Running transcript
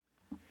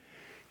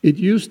It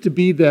used to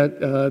be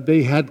that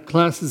they had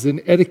classes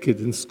in etiquette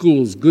in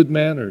schools, good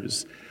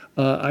manners.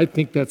 I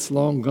think that's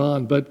long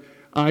gone, but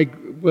I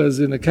was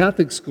in a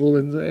Catholic school,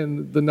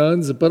 and the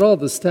nuns, but all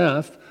the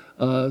staff,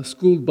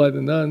 schooled by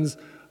the nuns,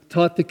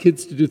 taught the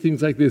kids to do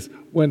things like this.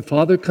 When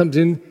Father comes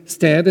in,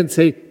 stand and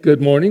say,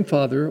 "Good morning,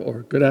 Father,"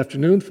 or "Good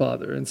afternoon,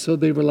 Father." And so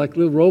they were like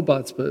little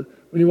robots, but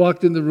when you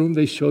walked in the room,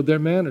 they showed their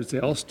manners. They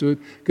all stood,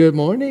 "Good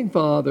morning,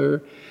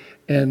 Father,"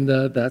 and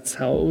that's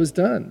how it was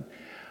done.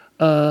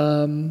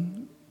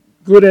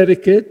 Good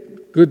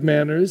etiquette, good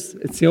manners.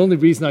 It's the only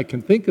reason I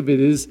can think of it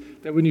is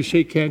that when you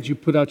shake hands, you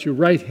put out your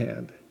right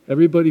hand.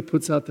 Everybody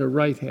puts out their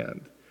right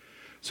hand.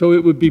 So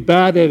it would be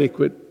bad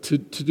etiquette to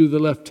do the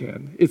left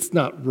hand. It's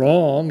not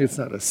wrong. It's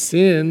not a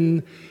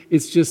sin.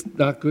 It's just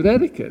not good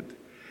etiquette.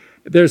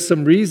 There's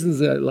some reasons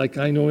that, like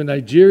I know in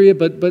Nigeria,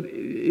 but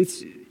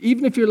it's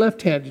even if you're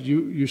left-handed,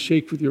 you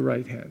shake with your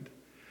right hand.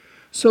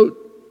 So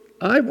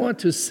I want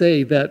to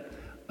say that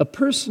a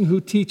person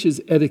who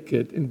teaches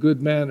etiquette and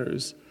good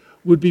manners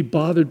would be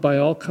bothered by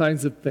all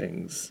kinds of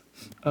things.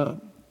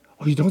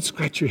 You don't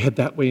scratch your head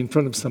that way in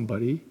front of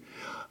somebody.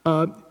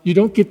 You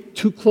don't get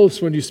too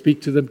close when you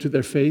speak to them to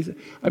their face.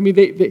 I mean,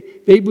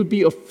 they would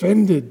be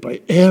offended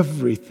by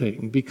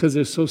everything because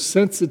they're so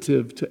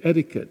sensitive to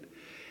etiquette.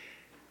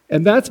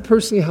 And that's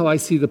personally how I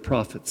see the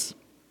prophets.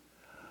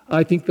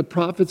 I think the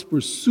prophets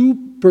were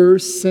super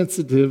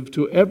sensitive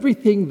to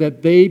everything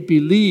that they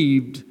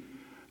believed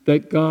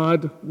that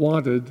God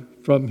wanted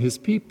from his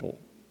people.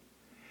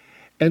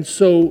 And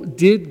so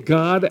did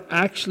God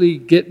actually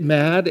get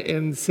mad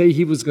and say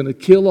he was going to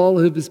kill all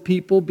of his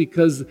people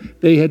because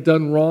they had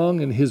done wrong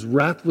and his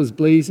wrath was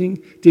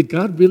blazing? Did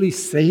God really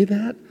say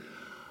that?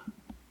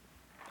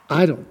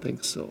 I don't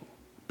think so.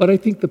 But I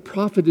think the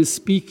prophet is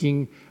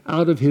speaking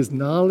out of his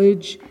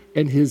knowledge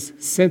and his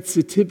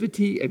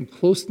sensitivity and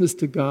closeness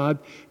to God,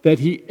 that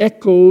he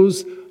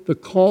echoes the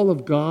call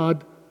of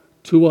God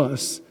to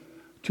us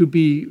to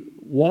be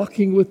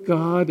walking with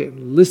God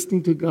and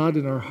listening to God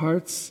in our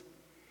hearts.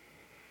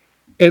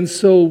 And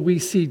so we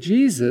see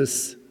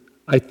Jesus,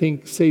 I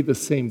think, say the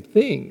same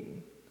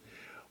thing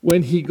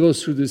when he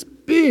goes through this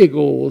big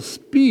old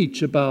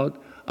speech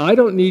about, I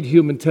don't need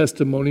human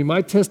testimony.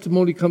 My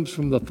testimony comes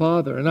from the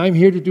Father, and I'm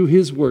here to do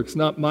his works,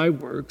 not my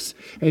works.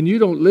 And you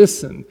don't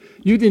listen.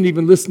 You didn't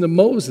even listen to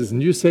Moses,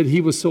 and you said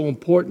he was so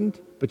important,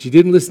 but you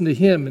didn't listen to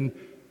him. And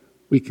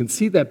we can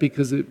see that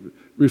because it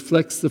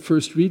reflects the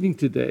first reading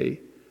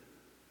today.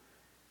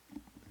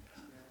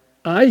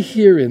 I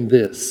hear in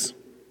this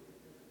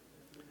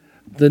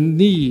the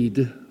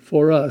need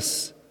for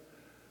us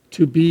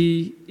to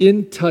be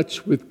in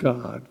touch with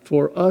God,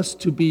 for us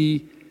to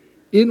be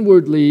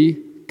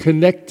inwardly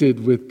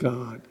connected with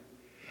God.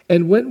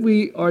 And when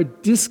we are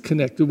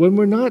disconnected, when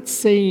we're not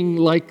saying,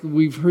 like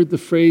we've heard the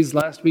phrase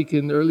last week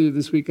and earlier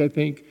this week, I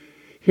think,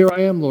 "Here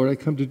I am, Lord, I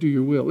come to do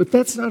your will." If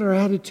that's not our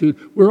attitude,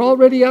 we're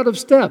already out of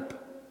step.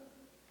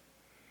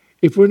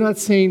 If we're not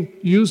saying,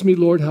 "Use me,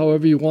 Lord,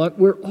 however you want,"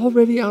 we're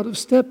already out of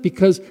step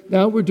because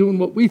now we're doing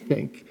what we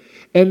think.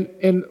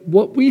 And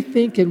what we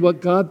think and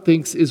what God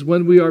thinks is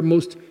when we are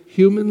most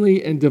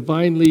humanly and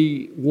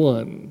divinely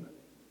one.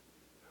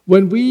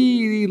 When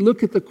we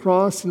look at the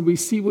cross and we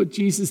see what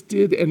Jesus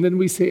did, and then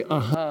we say,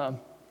 aha,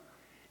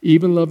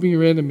 even loving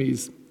your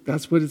enemies,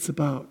 that's what it's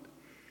about.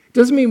 It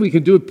doesn't mean we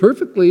can do it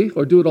perfectly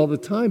or do it all the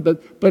time,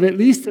 but at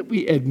least that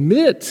we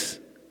admit,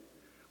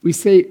 we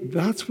say,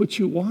 that's what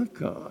you want,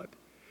 God.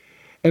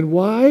 And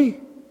why?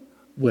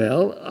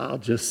 Well, I'll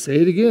just say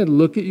it again.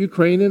 Look at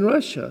Ukraine and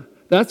Russia.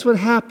 That's what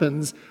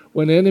happens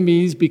when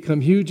enemies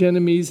become huge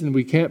enemies and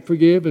we can't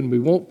forgive and we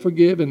won't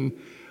forgive, and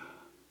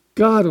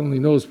God only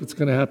knows what's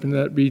going to happen in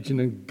that region,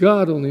 and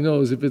God only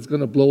knows if it's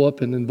going to blow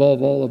up and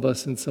involve all of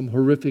us in some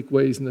horrific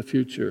ways in the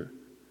future.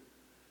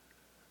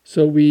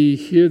 So we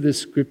hear this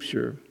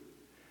scripture,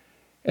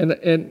 and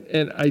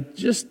I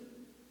just,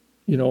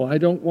 I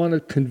don't want to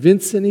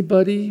convince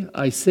anybody.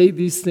 I say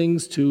these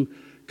things to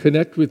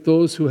connect with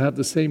those who have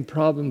the same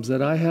problems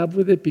that I have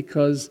with it,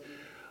 because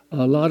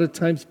a lot of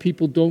times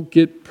people don't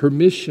get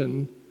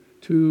permission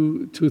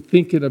to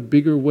think in a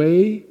bigger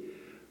way.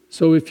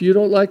 So if you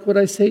don't like what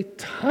I say,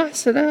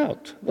 toss it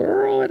out,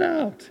 throw it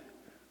out.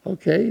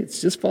 Okay,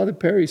 it's just Father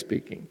Perry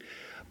speaking.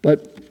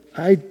 But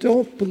I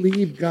don't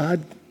believe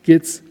God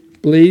gets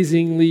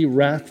blazingly,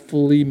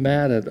 wrathfully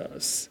mad at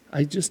us.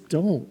 I just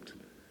don't.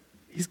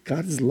 He's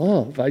got his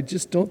love. I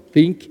just don't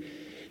think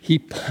he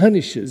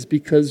punishes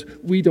because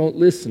we don't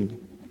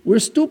listen. We're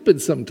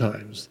stupid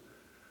sometimes.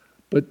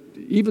 But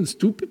even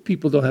stupid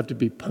people don't have to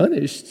be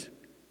punished.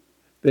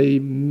 They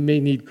may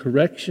need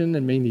correction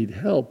and may need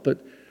help,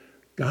 but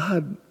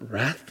God,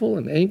 wrathful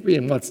and angry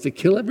and wants to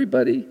kill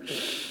everybody,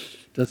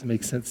 doesn't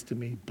make sense to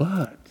me.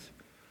 But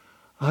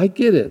I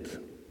get it.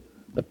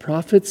 The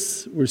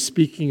prophets were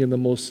speaking in the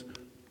most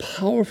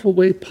powerful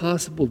way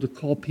possible to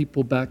call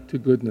people back to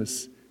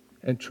goodness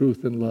and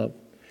truth and love.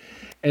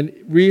 And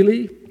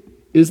really,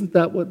 isn't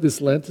that what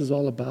this Lent is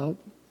all about?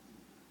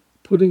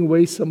 Putting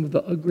away some of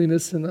the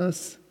ugliness in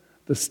us,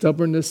 the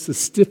stubbornness, the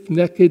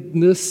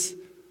stiff-neckedness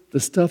the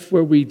stuff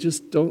where we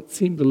just don't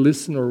seem to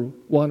listen or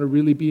want to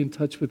really be in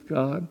touch with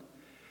God.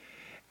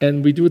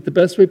 And we do it the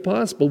best way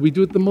possible. We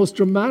do it the most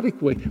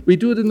dramatic way. We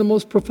do it in the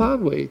most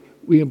profound way.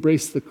 We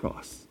embrace the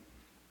cross.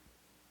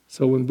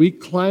 So when we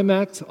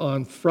climax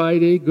on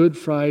Friday, Good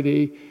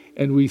Friday,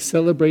 and we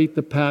celebrate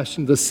the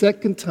Passion the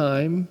second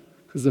time,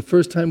 because the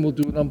first time we'll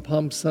do it on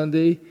Palm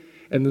Sunday,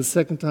 and the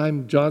second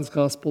time, John's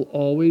Gospel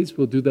always,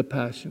 we'll do the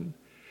Passion.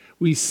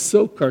 We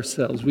soak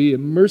ourselves, we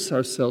immerse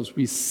ourselves,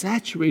 we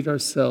saturate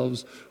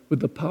ourselves with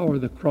the power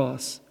of the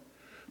cross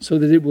so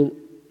that it will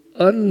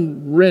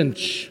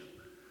unwrench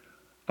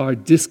our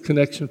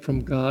disconnection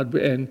from God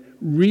and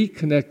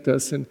reconnect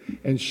us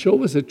and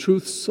show us a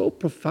truth so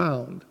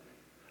profound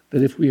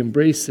that if we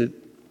embrace it,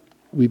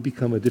 we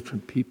become a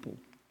different people.